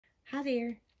Hi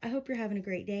there. I hope you're having a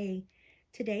great day.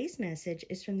 Today's message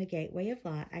is from the Gateway of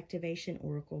Light Activation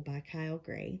Oracle by Kyle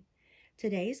Gray.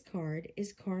 Today's card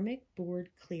is Karmic Board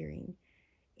Clearing.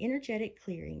 Energetic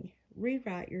clearing.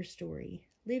 Rewrite your story.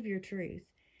 Live your truth.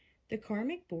 The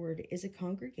Karmic Board is a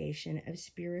congregation of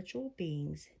spiritual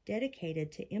beings dedicated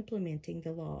to implementing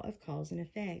the law of cause and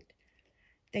effect.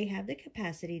 They have the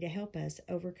capacity to help us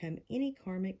overcome any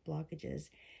karmic blockages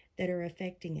that are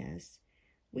affecting us.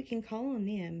 We can call on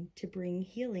them to bring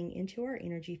healing into our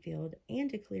energy field and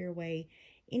to clear away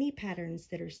any patterns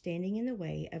that are standing in the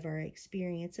way of our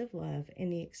experience of love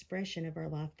and the expression of our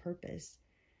life purpose.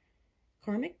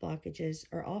 Karmic blockages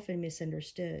are often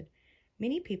misunderstood.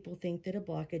 Many people think that a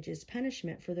blockage is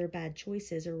punishment for their bad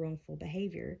choices or wrongful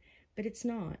behavior, but it's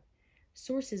not.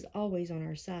 Source is always on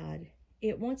our side.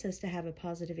 It wants us to have a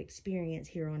positive experience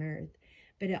here on earth,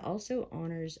 but it also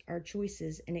honors our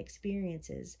choices and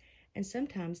experiences, and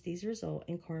sometimes these result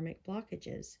in karmic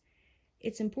blockages.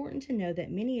 It's important to know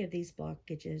that many of these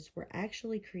blockages were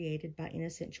actually created by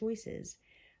innocent choices.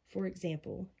 For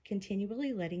example,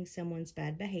 continually letting someone's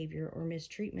bad behavior or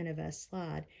mistreatment of us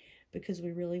slide because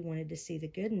we really wanted to see the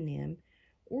good in them,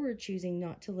 or choosing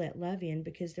not to let love in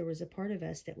because there was a part of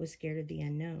us that was scared of the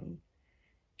unknown.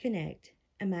 Connect.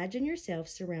 Imagine yourself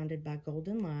surrounded by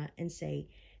golden light and say,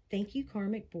 "Thank you,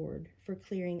 Karmic Board, for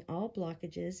clearing all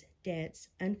blockages, debts,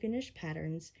 unfinished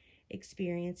patterns,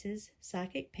 experiences,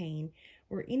 psychic pain,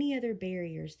 or any other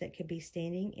barriers that could be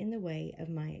standing in the way of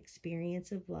my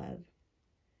experience of love."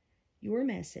 Your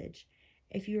message.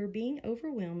 If you are being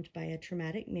overwhelmed by a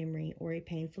traumatic memory or a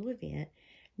painful event,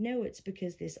 know it's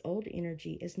because this old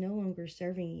energy is no longer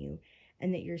serving you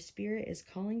and that your spirit is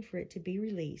calling for it to be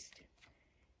released.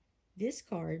 This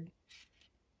card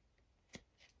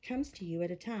comes to you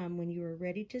at a time when you are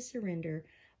ready to surrender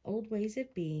old ways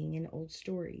of being and old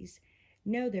stories.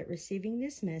 Know that receiving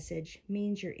this message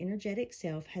means your energetic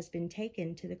self has been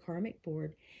taken to the Karmic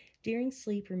Board during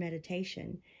sleep or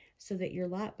meditation so that your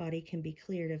light body can be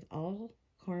cleared of all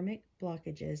karmic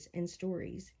blockages and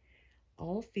stories.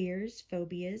 All fears,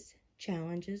 phobias,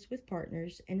 challenges with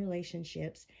partners and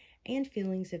relationships, and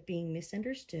feelings of being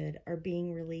misunderstood are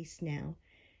being released now.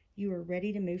 You are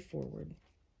ready to move forward.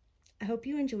 I hope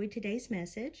you enjoyed today's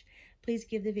message. Please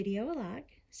give the video a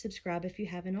like, subscribe if you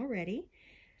haven't already.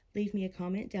 Leave me a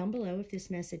comment down below if this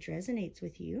message resonates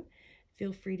with you.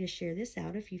 Feel free to share this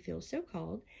out if you feel so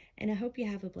called, and I hope you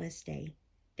have a blessed day.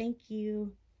 Thank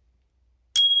you.